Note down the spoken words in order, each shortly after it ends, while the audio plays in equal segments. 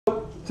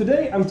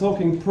Today I'm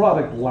talking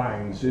product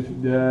lines.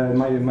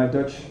 My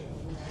Dutch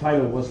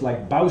title was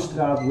like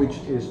bouwstraat, which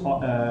is,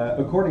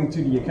 according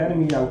to the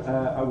academy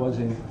I was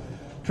in,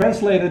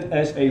 translated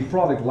as a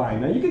product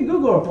line. Now you can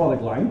Google a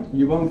product line,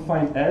 you won't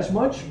find as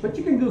much, but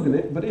you can Google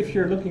it. But if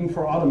you're looking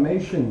for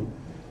automation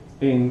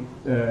in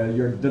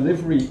your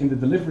delivery, in the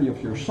delivery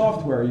of your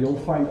software, you'll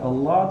find a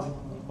lot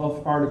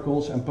of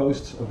articles and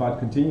posts about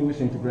continuous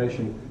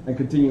integration and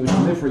continuous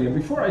delivery. And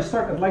before I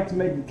start, I'd like to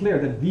make it clear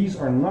that these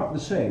are not the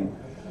same.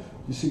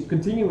 You see,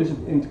 continuous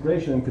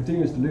integration and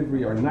continuous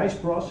delivery are nice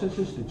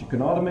processes that you can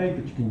automate,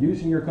 that you can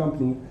use in your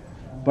company,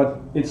 but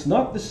it's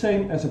not the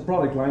same as a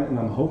product line, and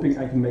I'm hoping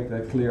I can make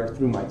that clear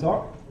through my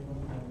talk.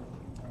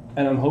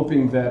 And I'm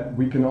hoping that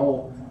we can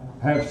all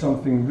have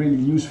something really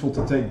useful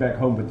to take back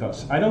home with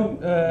us.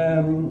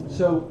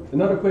 So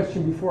another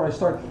question before I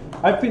start.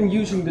 I've been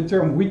using the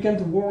term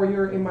weekend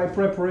warrior in my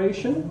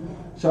preparation.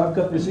 So I've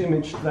got this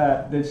image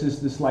that this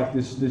is this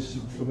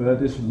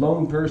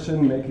lone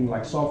person making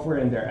like software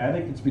in their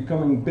attic. It's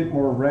becoming a bit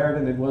more rare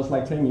than it was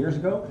like 10 years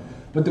ago.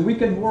 But the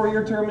weekend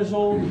warrior term is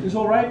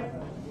all right?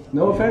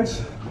 No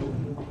offense?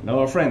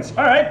 No offense.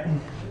 All right.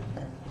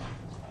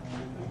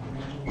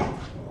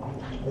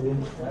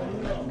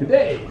 Good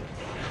day.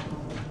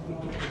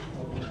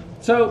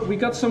 So we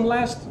got some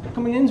last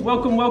coming in.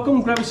 Welcome,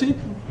 welcome. Grab a seat.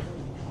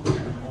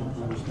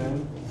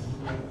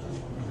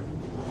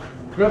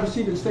 Grab a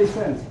seat and stay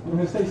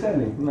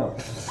standing. No.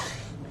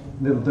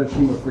 Little Dutch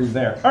humor for you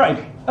there. All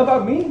right.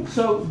 About me.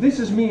 So this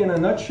is me in a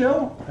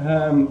nutshell.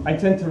 I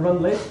tend to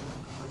run late.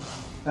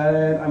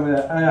 And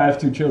I have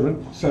 2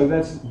 children, so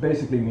that's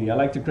basically me. I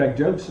like to crack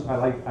jokes. I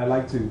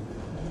like to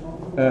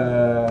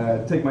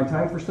take my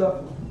time for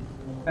stuff.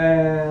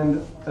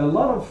 And a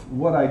lot of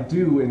what I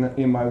do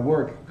in my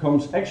work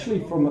comes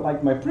actually from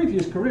like my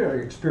previous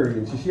career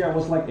experience. You see, I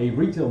was like a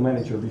retail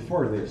manager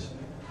before this.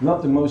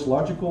 Not the most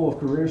logical of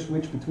career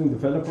switch between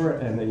developer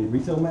and a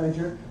retail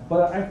manager,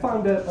 but I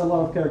found that a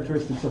lot of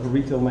characteristics of a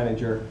retail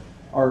manager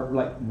are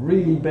like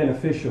really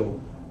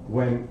beneficial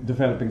when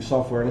developing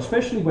software, and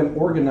especially when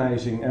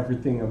organizing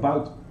everything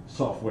about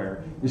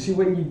software. You see,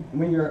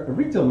 when you're a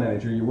retail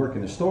manager, you work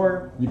in a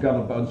store, you got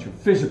a bunch of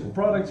physical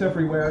products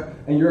everywhere,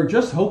 and you're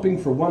just hoping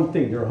for one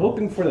thing. You're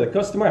hoping for the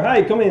customer.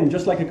 Hi, come in,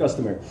 just like a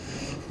customer.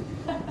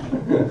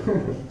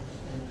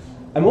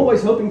 I'm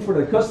always hoping for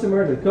the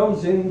customer that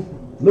comes in,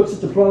 looks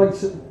at the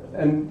products,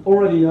 and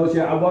already knows,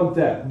 yeah, I want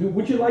that.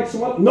 Would you like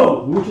some?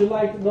 No. Would you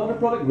like another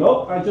product?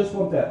 No, I just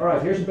want that. All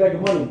right, here's a bag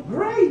of money.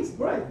 Great.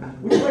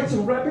 Would you like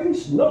some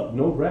wrappings? No,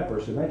 no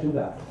wrappers, imagine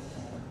that.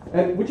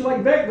 And would you like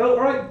a bag? No,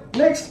 all right,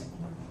 next.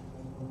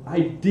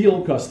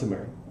 Ideal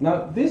customer.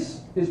 Now,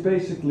 this is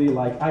basically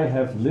like I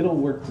have little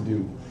work to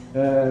do.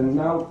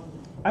 Now,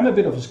 I'm a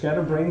bit of a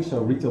scatterbrain, so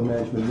retail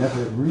management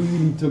never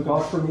really took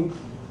off for me.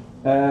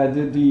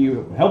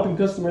 The helping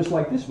customers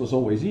like this was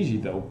always easy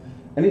though.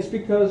 And it's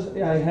because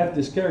I have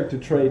this character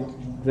trait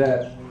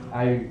that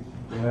I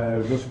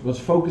was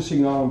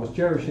focusing on, was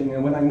cherishing,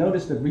 and when I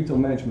noticed that retail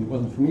management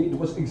wasn't for me, it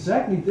was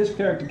exactly this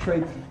character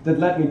trait that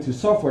led me to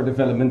software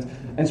development,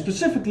 and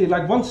specifically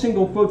like one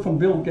single quote from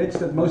Bill Gates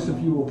that most of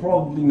you will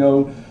probably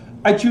know: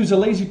 I choose a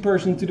lazy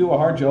person to do a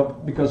hard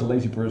job because a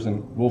lazy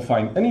person will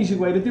find an easy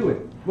way to do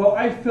it. Well,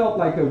 I felt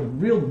like a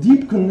real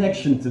deep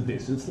connection to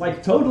this. It's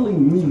like totally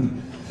me.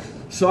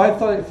 So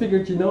I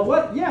figured, you know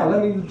what? Yeah,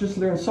 let me just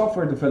learn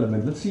software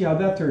development. Let's see how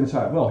that turns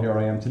out. Well, here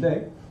I am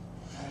today.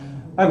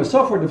 I'm a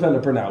software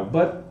developer now,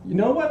 but you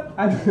know what?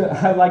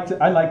 I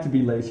like to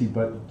be lazy,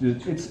 but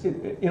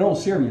in all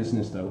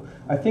seriousness though,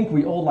 I think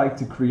we all like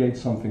to create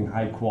something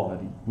high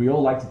quality. We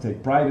all like to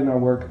take pride in our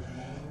work,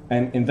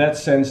 and in that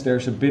sense,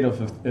 there's a bit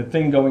of a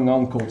thing going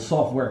on called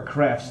software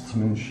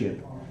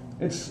craftsmanship.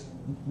 It's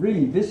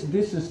really, this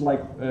is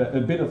like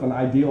a bit of an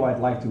ideal I'd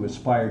like to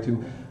aspire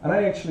to. And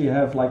I actually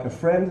have like a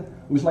friend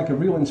who's like a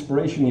real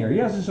inspiration here. He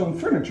has his own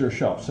furniture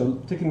shop,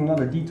 so taking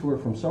another detour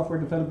from software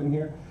development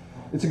here.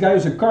 It's a guy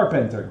who's a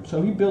carpenter,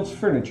 so he builds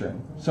furniture.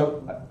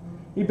 So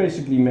he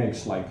basically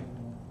makes like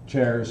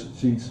chairs,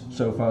 seats,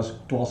 sofas,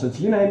 closets,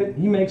 you name it,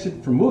 he makes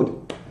it from wood.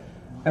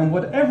 And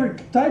whatever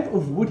type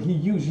of wood he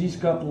uses, he's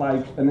got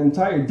like an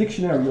entire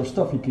dictionary of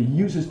stuff he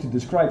uses to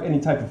describe any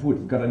type of wood.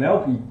 He's got an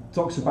elk, he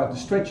talks about the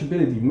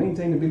stretchability,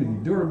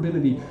 maintainability,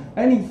 durability,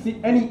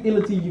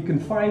 anything you can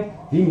find,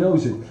 he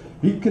knows it.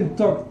 He can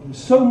talk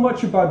so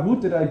much about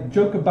wood that I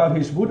joke about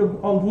his wood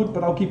on wood,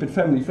 but I'll keep it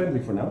family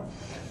friendly for now.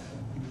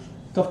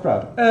 Tough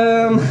crowd.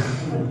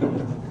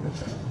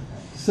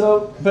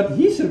 But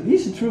he's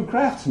a true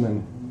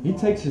craftsman. He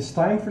takes his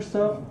time for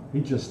stuff, he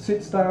just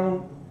sits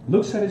down,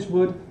 looks at his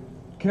wood,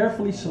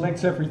 carefully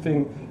selects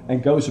everything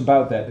and goes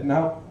about that.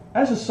 Now,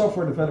 as a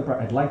software developer,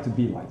 I'd like to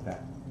be like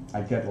that.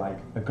 I get like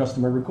a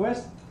customer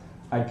request,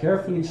 I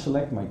carefully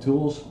select my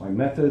tools, my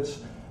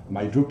methods,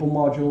 my Drupal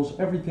modules,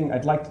 everything.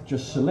 I'd like to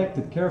just select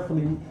it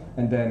carefully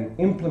and then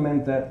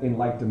implement that in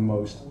like the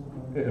most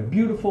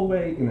beautiful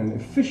way, in an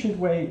efficient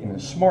way, in a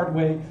smart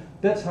way.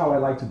 That's how I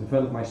like to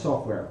develop my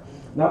software.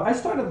 Now, I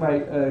started my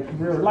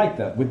career like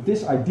that, with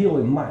this ideal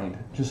in mind,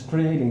 just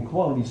creating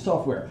quality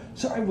software.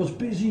 So I was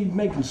busy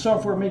making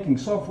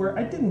software.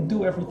 I didn't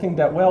do everything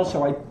that well,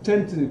 so I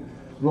tend to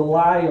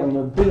rely on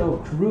a bit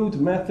of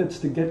crude methods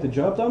to get the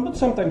job done, but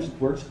sometimes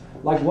it works.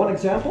 Like one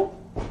example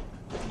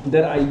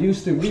that I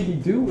used to really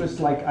do is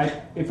like,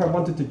 if I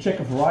wanted to check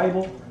a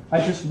variable, I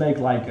just make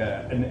like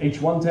an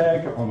h1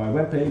 tag on my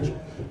web page,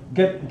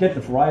 get the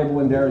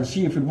variable in there and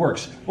see if it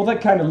works. Well, that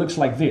kind of looks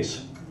like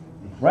this,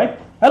 right?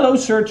 Hello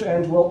search,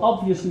 and well,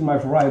 obviously my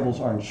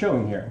variables aren't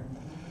showing here.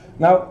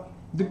 Now,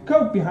 the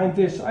code behind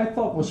this I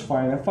thought was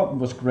fine, I thought it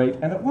was great,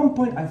 and at one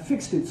point I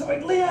fixed it. So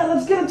yeah,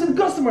 let's get it to the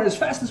customer as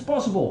fast as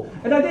possible.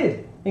 And I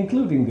did,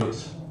 including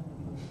this.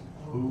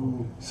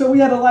 Ooh. So we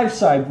had a live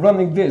site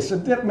running this,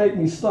 and that made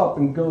me stop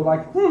and go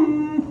like,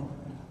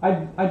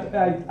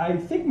 I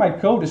think my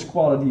code is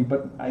quality,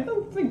 but I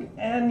don't think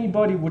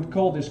anybody would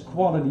call this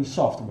quality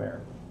software.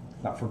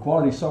 Now, for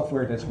quality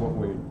software, that's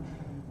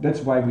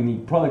why we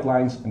need product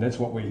lines, and that's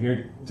what we're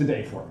here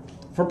today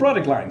for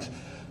product lines.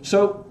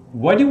 So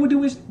why do we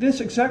do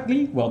this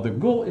exactly? Well, the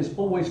goal is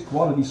always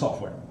quality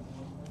software.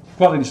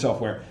 Quality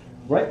software,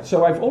 right?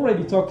 So I've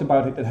already talked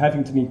about it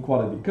having to need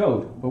quality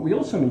code, but we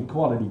also need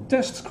quality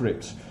test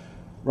scripts,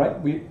 right?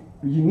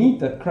 You need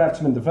that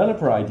craftsman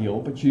developer ideal,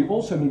 but you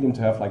also need him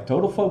to have like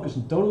total focus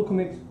and total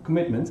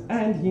commitment,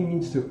 and he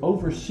needs to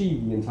oversee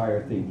the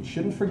entire thing. He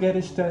shouldn't forget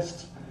his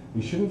tests.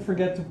 He shouldn't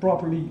forget to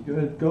properly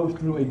go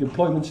through a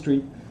deployment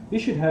stream. He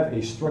should have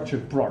a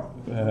structured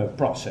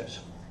process.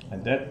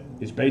 And that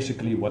is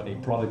basically what a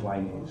product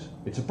line is.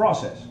 It's a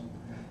process.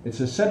 It's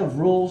a set of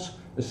rules,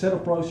 a set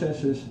of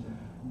processes,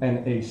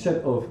 and a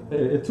set of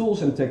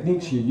tools and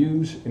techniques you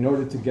use in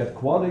order to get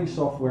quality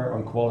software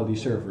on quality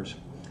servers.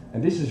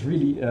 And this is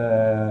really,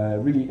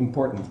 really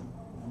important.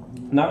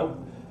 Now,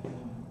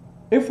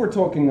 if we're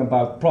talking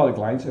about product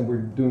lines, and we're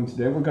doing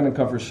today, we're going to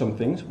cover some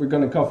things. We're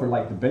going to cover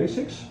like the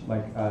basics,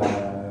 like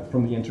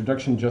from the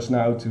introduction just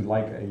now to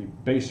like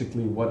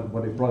basically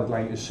what a product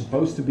line is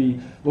supposed to be.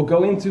 We'll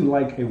go into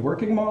like a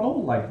working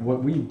model, like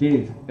what we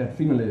did at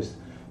Finalist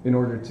in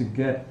order to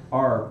get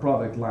our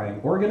product line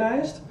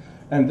organized.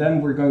 And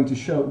then we're going to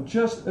show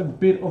just a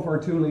bit of our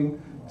tooling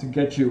to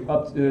get you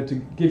up,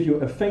 to give you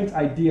a faint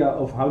idea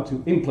of how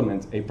to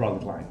implement a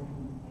product line.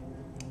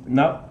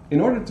 Now,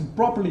 in order to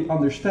properly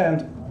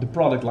understand the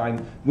product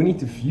line, we need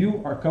to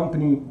view our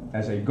company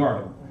as a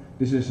garden.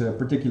 This is a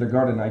particular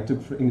garden I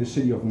took in the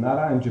city of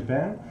Nara in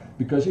Japan,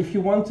 because if you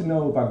want to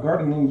know about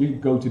gardening, you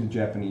go to the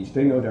Japanese.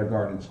 They know their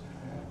gardens.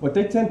 What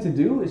they tend to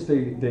do is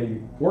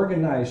they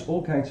organize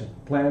all kinds of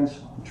plants,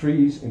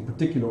 trees in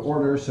particular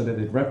orders so that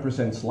it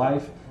represents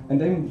life, and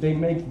then they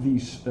make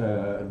these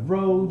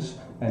roads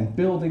and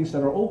buildings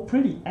that are all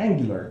pretty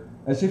angular,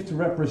 as if to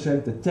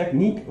represent the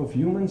technique of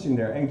humans in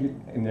their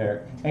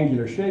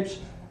angular shapes,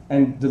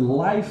 and the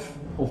life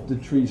of the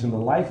trees and the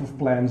life of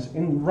plants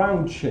in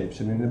round shapes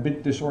and in a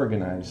bit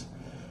disorganized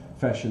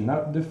fashion.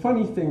 Now, the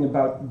funny thing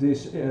about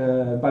this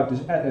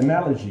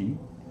analogy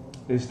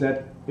is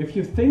that if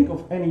you think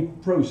of any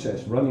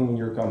process running in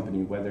your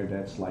company, whether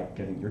that's like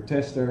getting your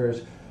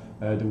testers,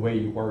 the way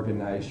you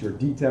organize your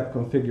DTAP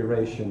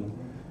configuration,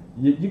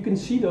 you can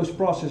see those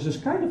processes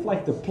kind of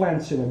like the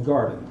plants in a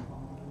garden.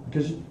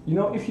 Because, you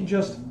know, if you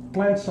just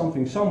plant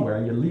something somewhere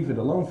and you leave it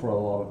alone for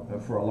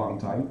a long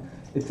time,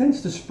 it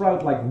tends to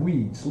sprout like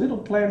weeds, little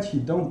plants you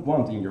don't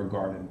want in your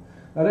garden.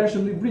 Now, there's a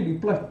really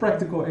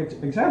practical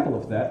example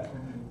of that.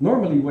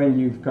 Normally, when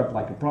you've got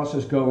like a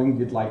process going,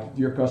 you'd like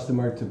your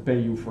customer to pay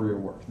you for your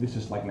work. This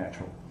is like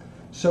natural.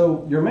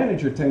 So your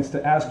manager tends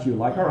to ask you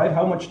like, all right,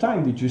 how much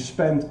time did you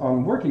spend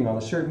on working on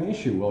a certain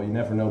issue? Well, you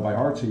never know by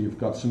heart, so you've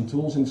got some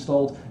tools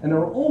installed, and there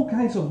are all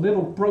kinds of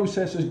little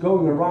processes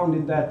going around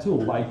in that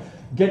tool, like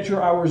get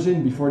your hours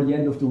in before the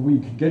end of the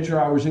week, get your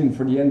hours in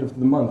for the end of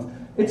the month.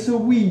 It's a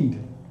weed.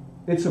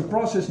 It's a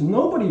process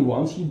nobody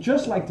wants. You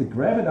just like to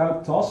grab it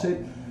out, toss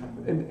it.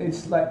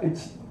 It's like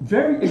its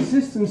very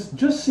existence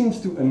just seems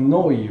to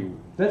annoy you.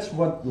 That's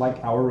what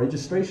like our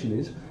registration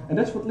is, and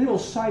that's what little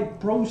side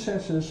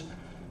processes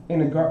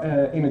in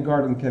a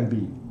garden can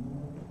be.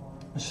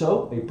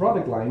 So a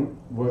product line,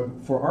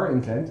 for our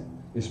intent,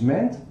 is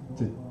meant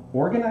to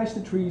organize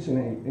the trees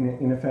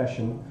in a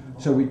fashion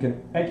so we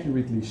can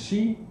accurately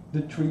see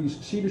the trees,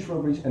 see the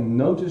shrubberies, and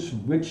notice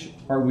which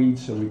are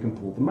weeds so we can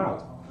pull them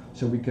out.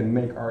 So we can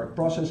make our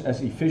process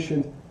as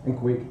efficient and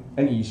quick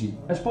and easy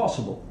as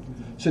possible.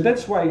 So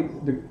that's why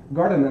the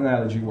garden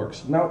analogy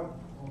works. Now,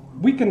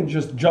 we can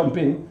just jump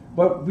in,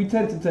 but we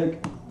tend to take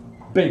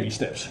baby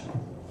steps.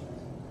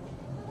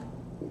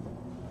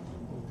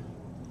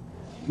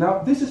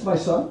 Now, this is my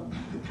son.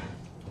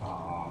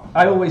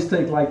 I always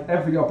take like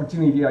every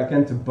opportunity I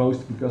can to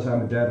boast because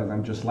I'm a dad and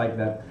I'm just like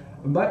that.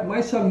 But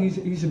my son,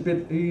 he's a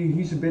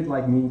bit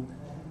like me.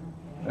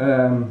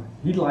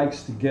 He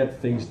likes to get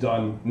things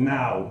done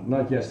now,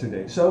 not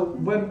yesterday. So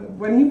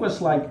when he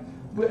was like,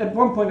 at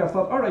one point I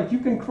thought, all right, you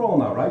can crawl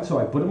now, right? So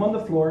I put him on the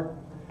floor.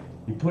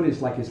 He put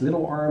his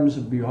little arms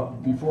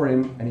before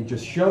him, and he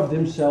just shoved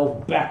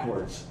himself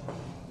backwards.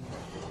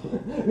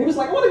 And he was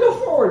like, I want to go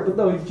forward, but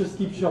no, he just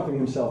keeps shoving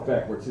himself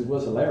backwards. It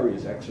was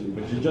hilarious actually,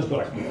 but you just go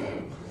like,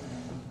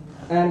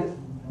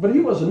 but he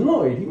was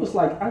annoyed. He was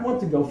like, I want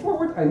to go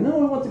forward. I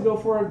know I want to go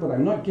forward, but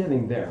I'm not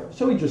getting there.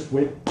 So he just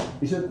quit.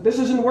 He said, this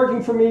isn't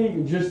working for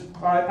me.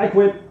 I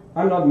quit.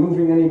 I'm not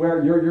moving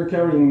anywhere. You're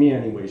carrying me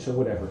anyway, so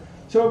whatever.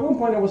 So at one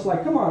point I was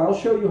like, come on, I'll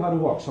show you how to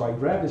walk. So I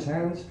grabbed his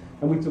hands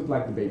and we took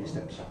like the baby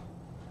steps.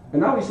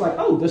 And now he's like,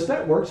 oh, does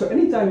that work? So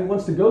anytime he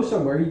wants to go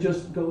somewhere, he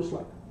just goes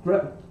like,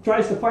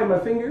 tries to find my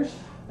fingers.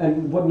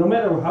 And no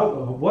matter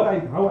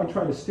how I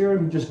try to steer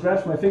him, he just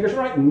grabs my fingers. All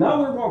right,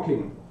 now we're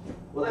walking.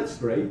 Well, that's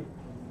great.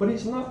 But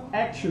he's not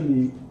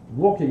actually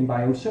walking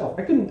by himself.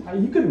 He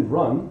couldn't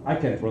run. I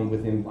can't run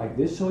with him like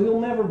this, so he'll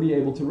never be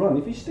able to run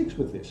if he sticks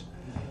with this.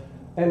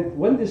 And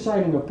when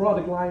designing a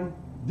product line,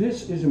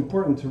 this is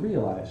important to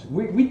realize.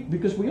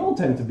 Because we all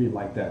tend to be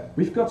like that.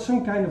 We've got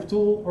some kind of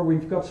tool or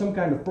we've got some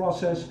kind of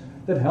process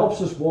that helps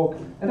us walk,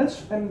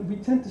 and we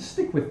tend to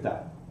stick with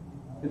that.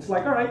 It's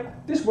like, all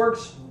right, this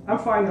works. I'm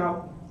fine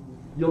now.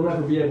 You'll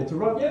never be able to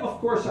run. Yeah, of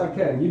course I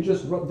can.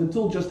 The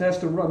tool just has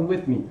to run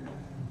with me.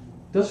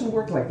 Doesn't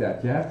work like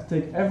that. You have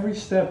to take every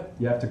step.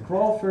 You have to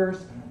crawl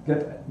first,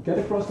 get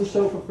across the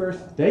sofa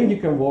first, then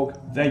you can walk,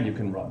 then you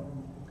can run.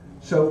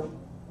 So,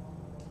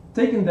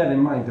 taking that in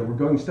mind that we're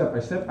going step by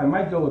step, I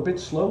might go a bit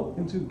slow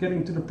into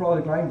getting to the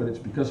product line, but it's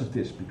because of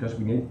this, because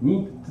we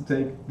need to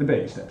take the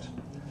baby steps.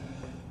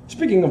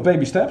 Speaking of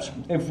baby steps,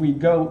 if we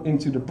go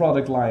into the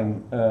product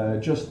line,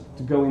 just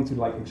to go into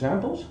like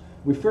examples,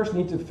 we first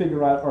need to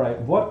figure out, all right,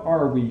 what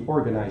are we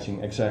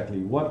organizing exactly?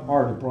 What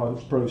are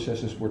the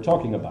processes we're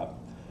talking about?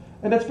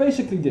 And that's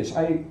basically this.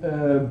 I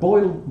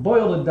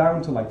boiled it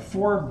down to like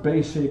 4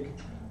 basic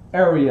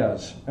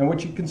areas. And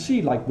what you can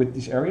see like with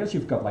these areas,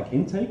 you've got like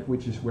intake,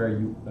 which is where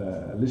you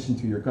listen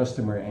to your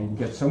customer and you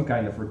get some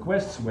kind of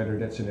requests, whether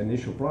that's an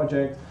initial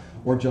project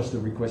or just a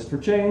request for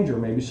change or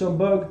maybe some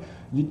bug.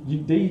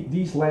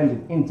 These land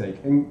in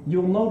intake. And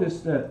you'll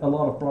notice that a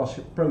lot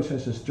of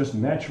processes just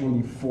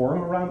naturally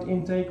form around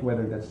intake,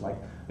 whether that's like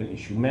an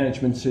issue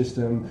management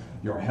system,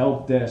 your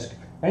help desk,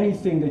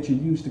 anything that you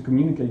use to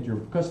communicate with your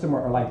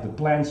customer are like the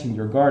plants in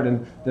your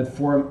garden that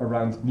form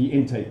around the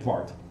intake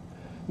part.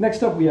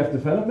 Next up we have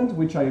development,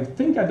 which I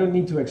think I don't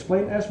need to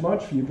explain as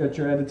much. You've got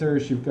your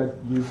editors, you've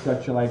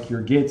got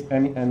your Git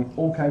and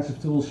all kinds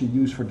of tools you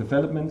use for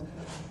development.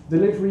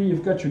 Delivery,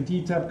 you've got your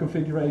DTAB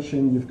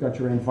configuration, you've got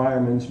your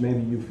environments,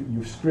 maybe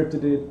you've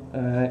scripted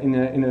it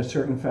in a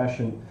certain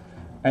fashion.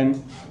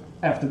 And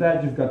after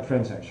that, you've got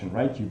transaction,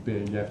 right? You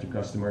have your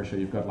customer, so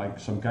you've got like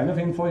some kind of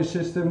invoice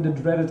system, the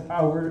dreaded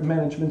hour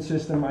management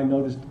system I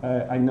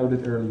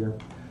noted earlier.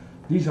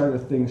 These are the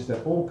things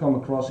that all come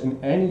across in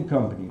any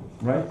company,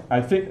 right?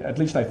 At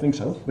least I think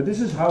so. But this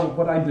is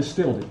what I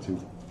distilled it to.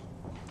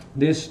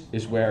 This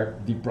is where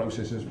the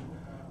processes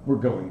were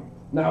going.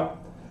 Now,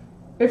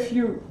 if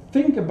you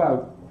think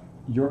about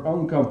your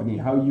own company,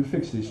 how you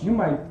fix this, you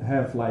might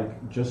have like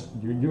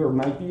you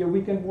might be a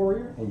weekend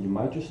warrior and you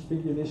might just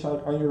figure this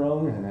out on your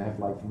own and have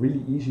like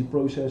really easy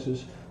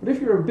processes. But if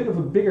you're a bit of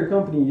a bigger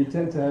company, you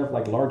tend to have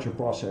like larger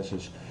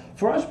processes.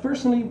 For us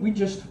personally, we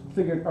just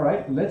figured, all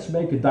right, let's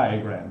make a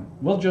diagram.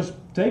 We'll just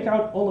take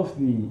out all of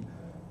the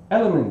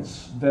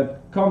elements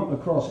that come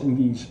across in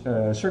these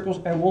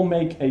circles and we'll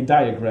make a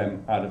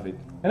diagram out of it.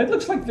 And it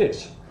looks like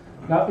this.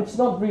 Now, it's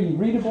not really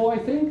readable, I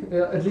think.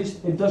 At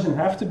least it doesn't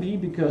have to be,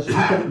 because you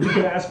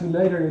can ask me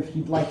later if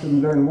you'd like to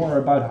learn more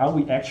about how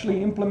we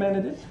actually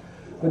implemented it.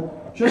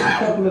 But just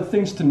a couple of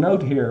things to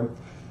note here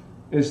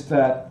is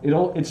that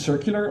it's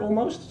circular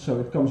almost, so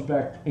it comes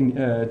back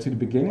to the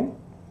beginning.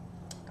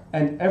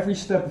 And every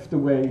step of the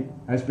way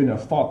has been a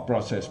thought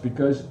process,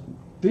 because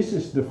this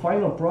is the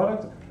final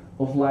product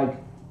of like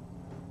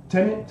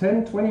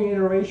 10, 20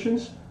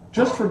 iterations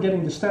just for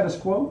getting the status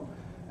quo.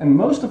 And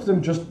most of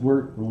them just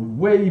were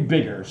way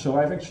bigger, so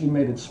I've actually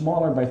made it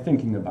smaller by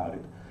thinking about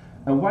it.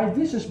 And why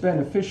this is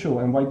beneficial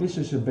and why this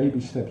is a baby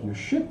step you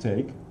should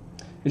take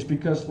is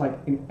because like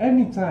in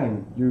any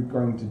time you're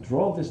going to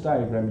draw this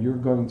diagram, you're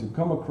going to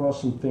come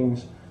across some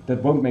things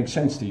that won't make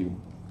sense to you.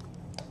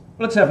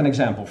 Let's have an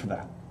example for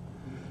that.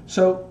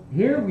 So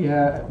here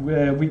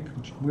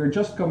we're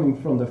just coming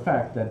from the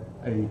fact that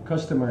a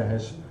customer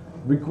has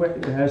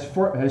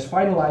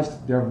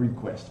finalized their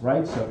request,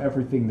 right? So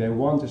everything they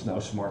want is now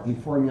smartly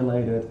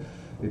formulated,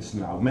 it's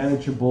now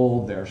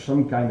manageable, there's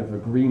some kind of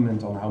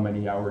agreement on how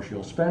many hours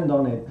you'll spend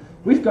on it.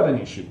 We've got an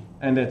issue,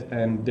 and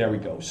there we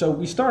go. So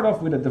we start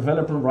off with a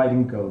developer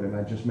writing code, and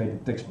I just made the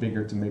text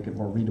bigger to make it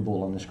more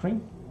readable on the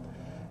screen.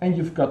 And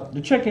you've got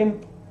the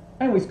check-in,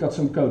 and we've got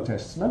some code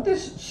tests. Now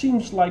this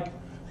seems like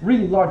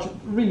really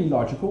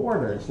logical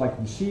order. It's like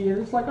you see it,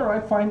 it's like, all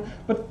right, fine.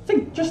 But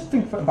just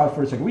think about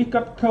for a second. We've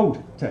got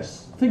code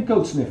tests. Think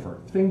code sniffer.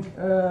 Think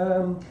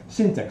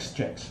syntax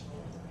checks.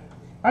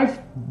 I've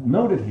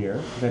noted here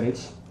that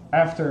it's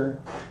after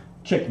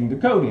checking the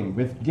code in,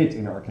 with Git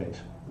in our case.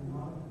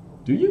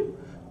 Do you?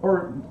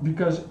 Or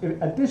because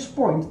at this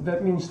point,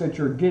 that means that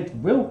your Git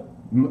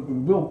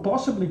will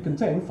possibly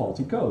contain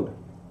faulty code.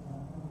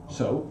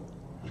 So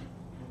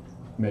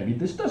maybe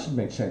this doesn't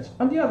make sense.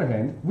 On the other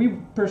hand, we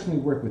personally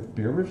work with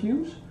peer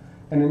reviews,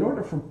 and in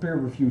order for peer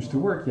reviews to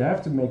work, you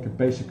have to make a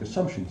basic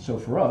assumption. So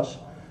for us,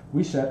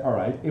 we said, all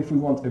right, if we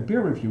want a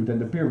peer review, then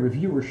the peer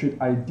reviewer should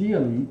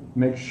ideally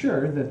make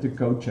sure that the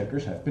code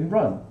checkers have been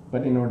run.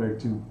 But in order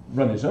to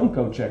run his own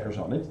code checkers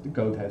on it, the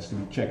code has to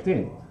be checked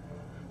in.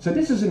 So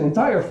this is an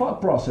entire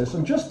thought process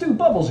on just 2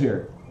 bubbles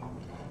here.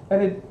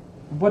 And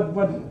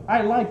what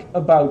I like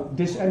about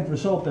this end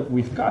result that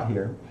we've got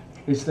here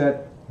is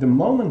that the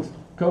moment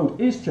code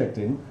is checked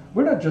in,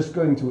 we're not just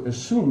going to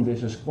assume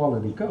this is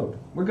quality code.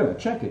 We're going to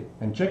check it,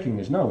 and checking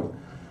is knowing.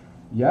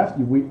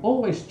 We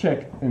always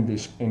check in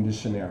this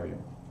scenario.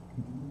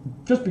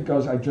 Just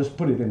because I just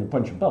put it in a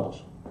bunch of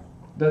bubbles.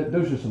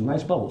 Those are some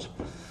nice bubbles.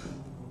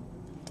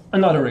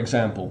 Another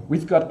example,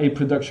 we've got a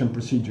production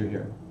procedure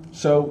here.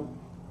 So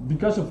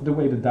because of the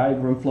way the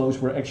diagram flows,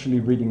 we're actually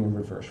reading in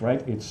reverse,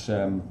 right? It's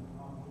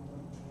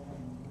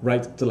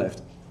right to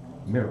left,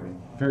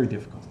 mirroring, very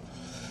difficult.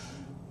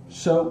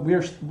 So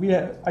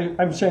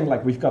I'm saying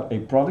like we've got a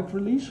product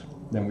release,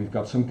 then we've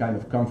got some kind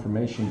of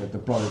confirmation that the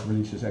product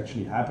release has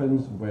actually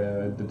happened,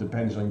 where it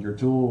depends on your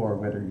tool or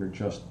whether you're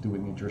just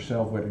doing it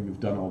yourself, whether you've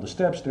done all the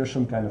steps, there's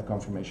some kind of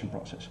confirmation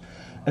process.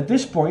 At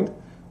this point,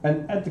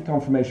 and at the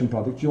confirmation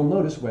product, you'll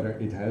notice whether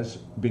it has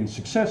been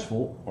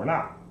successful or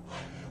not.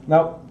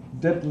 Now,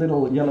 that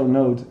little yellow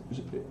node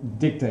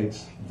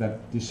dictates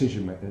that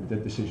decision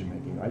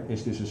making, right?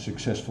 Is this a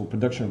successful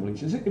production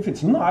release? If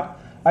it's not,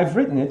 I've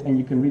written it, and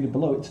you can read it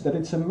below, it's that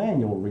it's a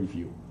manual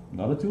review,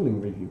 not a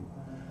tooling review.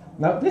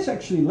 Now, this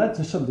actually led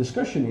to some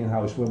discussion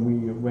in-house when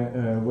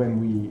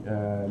we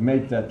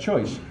made that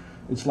choice.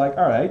 It's like,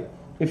 all right,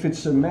 if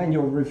it's a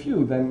manual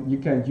review, then you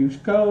can't use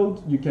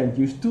code, you can't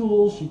use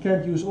tools, you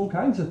can't use all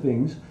kinds of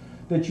things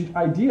that you'd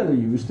ideally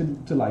use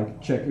to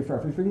like check if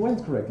everything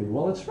went correctly.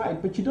 Well, it's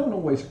right, but you don't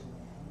always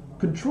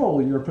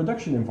control your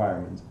production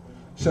environment.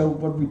 So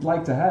what we'd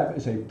like to have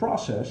is a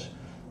process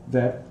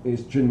that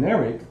is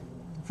generic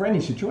for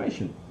any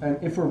situation. And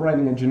if we're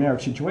writing a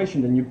generic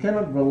situation, then you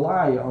cannot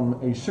rely on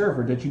a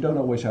server that you don't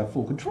always have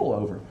full control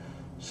over.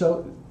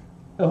 So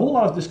a whole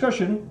lot of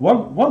discussion,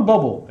 one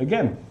bubble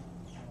again.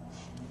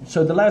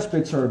 So the last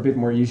bits are a bit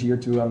more easier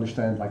to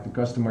understand, like the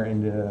customer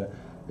in the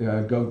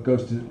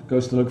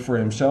goes to look for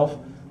himself,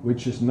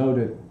 which is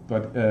noted,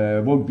 but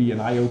won't be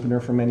an eye-opener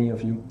for many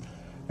of you.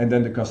 And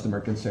then the customer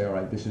can say, all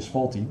right, this is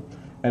faulty.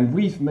 And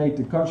we've made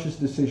the conscious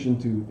decision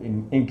to,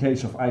 in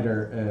case of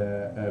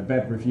either a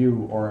bad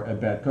review or a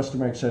bad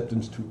customer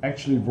acceptance, to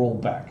actually roll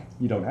back.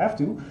 You don't have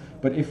to,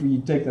 but if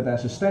we take that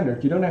as a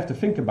standard, you don't have to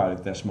think about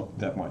it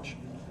that much.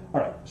 All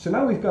right, so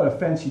now we've got a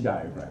fancy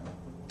diagram.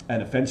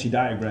 And a fancy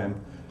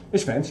diagram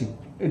is fancy.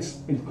 It's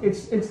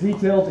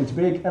detailed, it's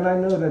big, and I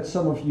know that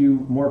some of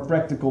you more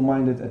practical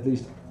minded, at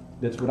least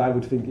that's what I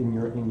would think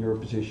in your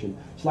position.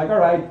 It's like, all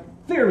right,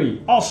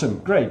 theory, awesome,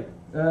 great.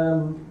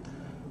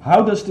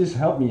 How does this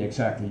help me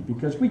exactly?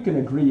 Because we can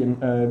agree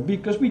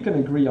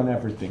on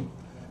everything.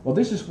 Well,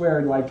 this is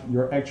where like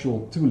your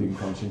actual tooling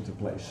comes into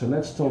place. So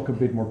let's talk a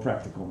bit more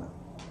practical now.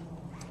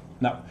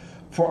 Now,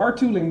 for our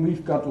tooling,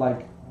 we've got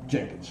like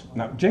Jenkins.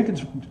 Now,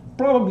 Jenkins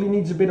probably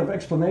needs a bit of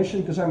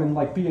explanation because I'm in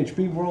like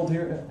PHP world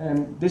here,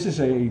 and this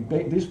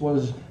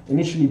was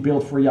initially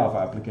built for a Java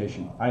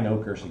application. I know,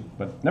 cursing,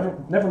 but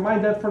never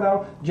mind that for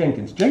now.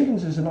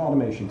 Jenkins is an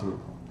automation tool.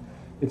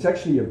 It's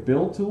actually a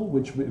build tool,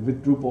 which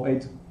with Drupal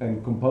 8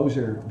 and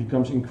Composer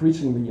becomes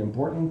increasingly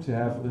important to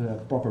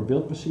have proper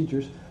build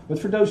procedures. But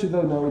for those who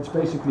don't know, it's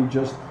basically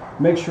just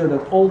make sure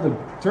that all the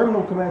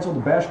terminal commands, all the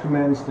bash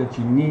commands that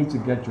you need to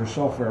get your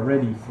software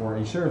ready for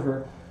a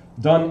server,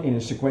 done in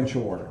a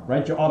sequential order,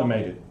 right? You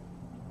automate it.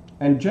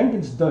 And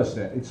Jenkins does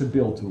that. It's a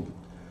build tool.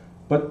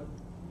 But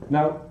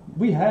now,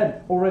 we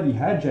already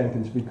had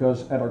Jenkins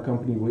because at our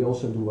company we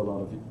also do a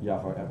lot of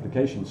Java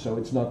applications. So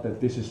it's not that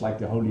this is like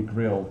the holy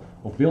grail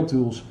of build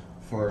tools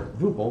for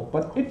Drupal,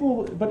 but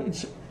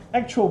its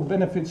actual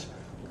benefits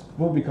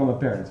will become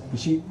apparent. You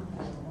see,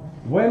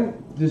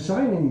 when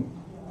designing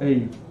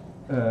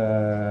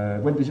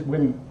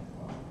when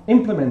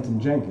implementing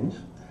Jenkins,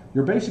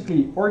 you're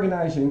basically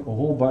organizing a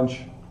whole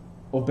bunch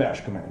of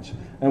bash commands.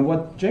 And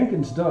what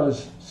Jenkins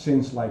does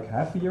since like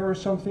half a year or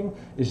something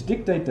is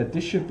dictate that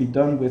this should be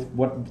done with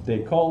what they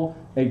call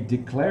a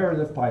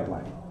declarative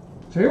pipeline.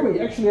 So here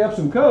we actually have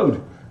some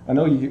code. I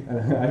know you,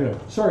 I don't know,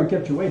 sorry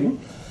kept you waiting.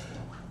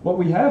 What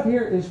we have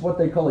here is what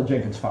they call a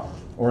Jenkins file,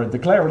 or a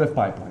declarative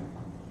pipeline.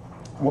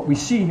 What we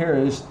see here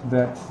is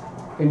that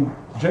in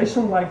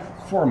JSON-like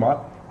format,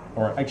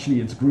 or actually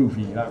it's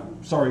groovy,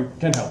 sorry,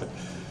 can't help it,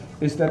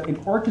 is that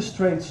it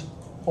orchestrates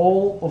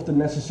all of the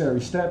necessary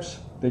steps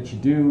that you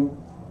do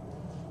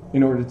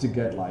in order to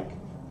get like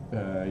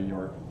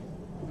your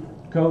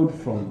code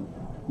from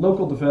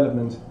local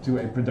development to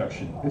a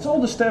production. It's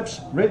all the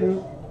steps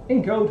written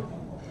in code,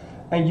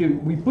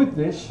 and we put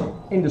this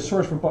in the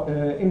source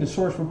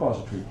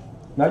repository.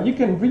 Now you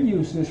can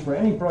reuse this for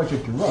any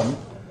project you run,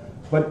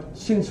 but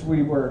since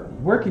we were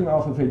working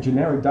off of a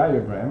generic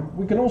diagram,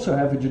 we can also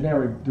have a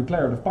generic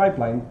declarative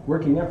pipeline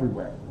working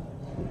everywhere.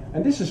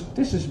 And this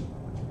is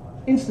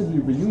instantly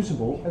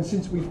reusable, and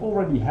since we've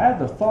already had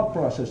the thought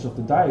process of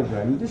the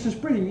diagram, this is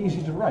pretty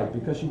easy to write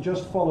because you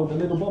just follow the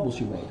little bubbles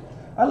you made.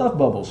 I love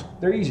bubbles,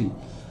 they're easy.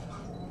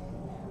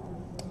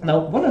 Now,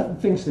 one of the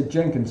things that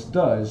Jenkins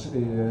does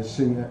is,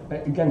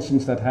 again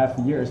since that half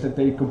a year, is that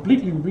they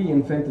completely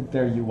reinvented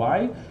their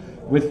UI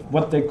with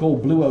what they call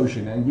Blue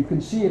Ocean, and you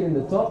can see it in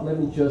the top. Let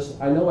me just,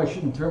 I know I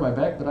shouldn't turn my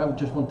back, but I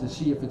just want to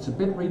see if it's a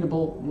bit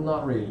readable.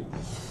 Not really.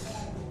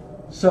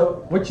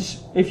 So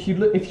if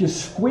you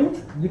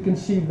squint, you can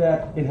see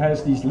that it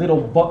has these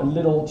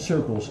little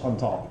circles on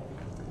top.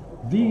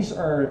 These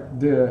are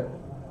the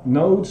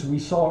nodes we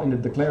saw in the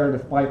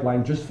declarative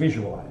pipeline just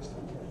visualized.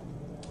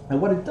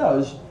 And what it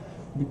does,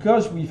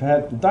 because we've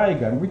had the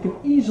diagram, we can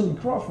easily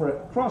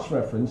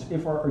cross-reference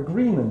if our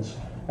agreements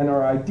and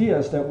our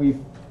ideas that we've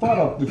thought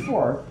of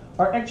before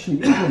are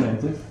actually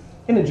implemented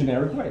in a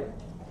generic way.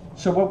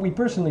 So what we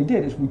personally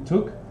did is we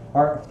took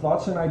our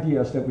thoughts and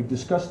ideas that we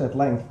discussed at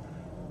length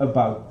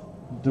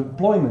about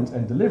deployment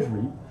and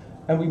delivery,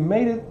 and we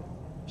made it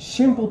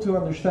simple to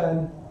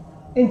understand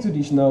into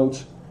these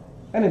nodes,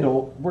 and it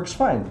all works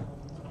fine.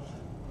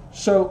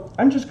 So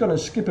I'm just going to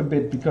skip a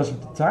bit because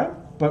of the time.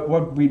 But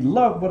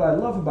what I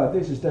love about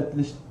this is that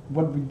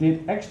what we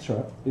did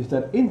extra is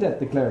that in that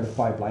declarative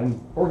pipeline,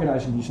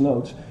 organizing these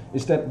nodes,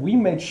 is that we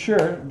made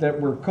sure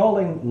that we're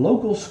calling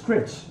local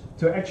scripts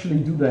to actually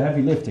do the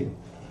heavy lifting.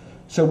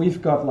 So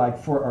we've got, like,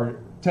 for our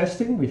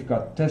testing, we've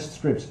got test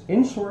scripts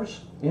in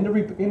source, in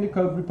the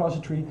code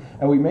repository,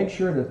 and we make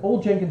sure that all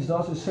Jenkins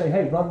does is say,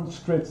 hey, run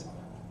script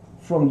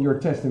from your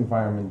test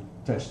environment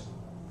test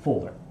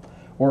folder,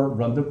 or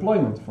run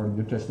deployment from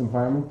your test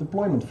environment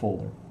deployment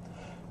folder.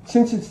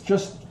 Since it's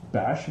just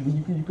bash,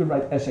 you could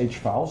write sh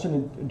files,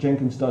 and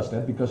Jenkins does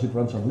that because it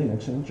runs on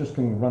Linux, and it just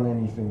can run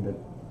anything that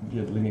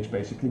Linux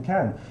basically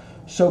can.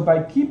 So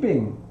by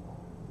keeping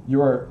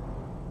your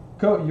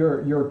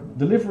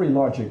delivery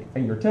logic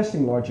and your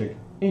testing logic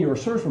in your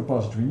source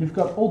repository, you've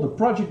got all the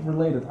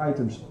project-related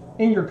items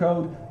in your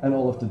code and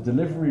all of the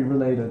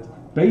delivery-related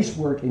base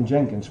work in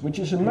Jenkins, which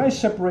is a nice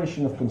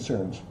separation of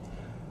concerns.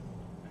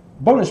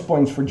 Bonus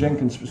points for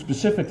Jenkins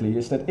specifically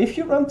is that if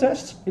you run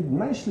tests, it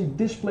nicely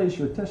displays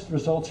your test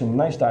results in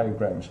nice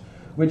diagrams,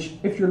 which,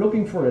 if you're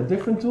looking for a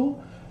different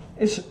tool,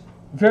 is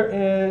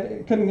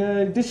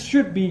this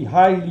should be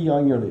highly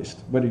on your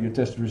list, whether you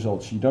test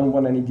results. You don't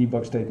want any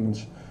debug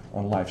statements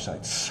on live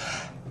sites.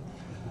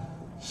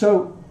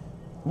 So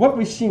what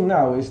we've seen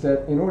now is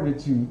that in order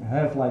to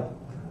have, like,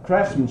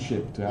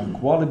 craftsmanship, to have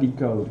quality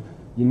code,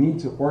 you need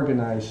to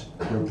organize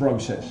your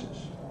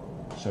processes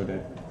so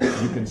that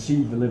you can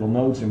see the little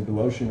nodes in Blue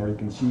Ocean, or you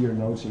can see your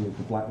nodes in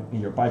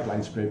your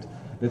pipeline script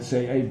that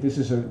say, hey, this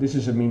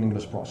is a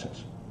meaningless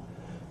process.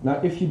 Now,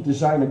 if you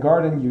design a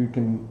garden, you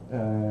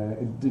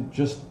can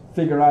just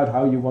figure out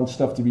how you want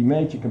stuff to be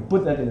made. You can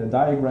put that in a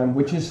diagram,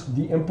 which is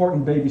the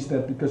important baby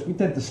step, because we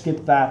tend to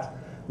skip that.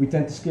 We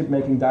tend to skip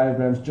making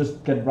diagrams,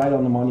 just get right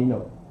on the money.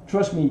 No,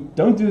 trust me,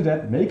 don't do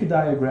that. Make a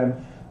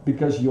diagram,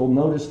 because you'll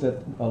notice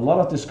that a lot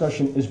of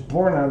discussion is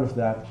born out of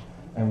that.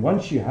 And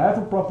once you have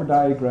a proper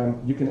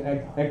diagram, you can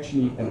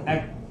actually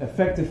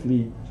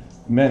effectively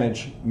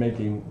manage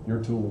making your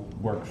tool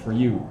work for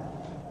you.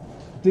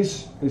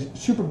 This is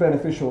super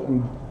beneficial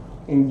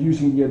in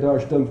using the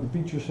adage, don't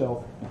repeat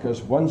yourself,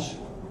 because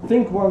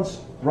think once,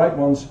 write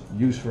once,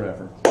 use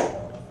forever.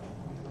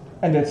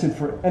 And that's it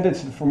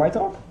for my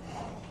talk.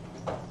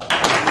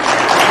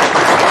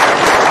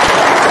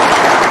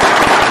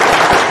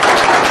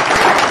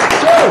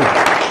 So,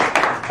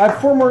 I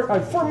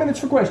have 4 minutes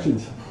for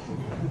questions.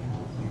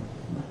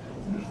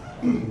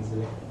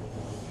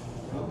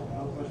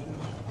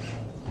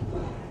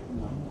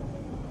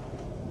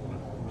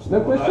 No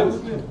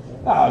questions?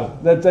 Ah,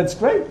 that's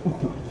great.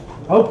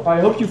 I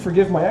hope you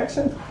forgive my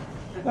accent.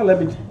 Now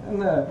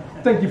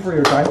thank you for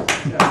your time.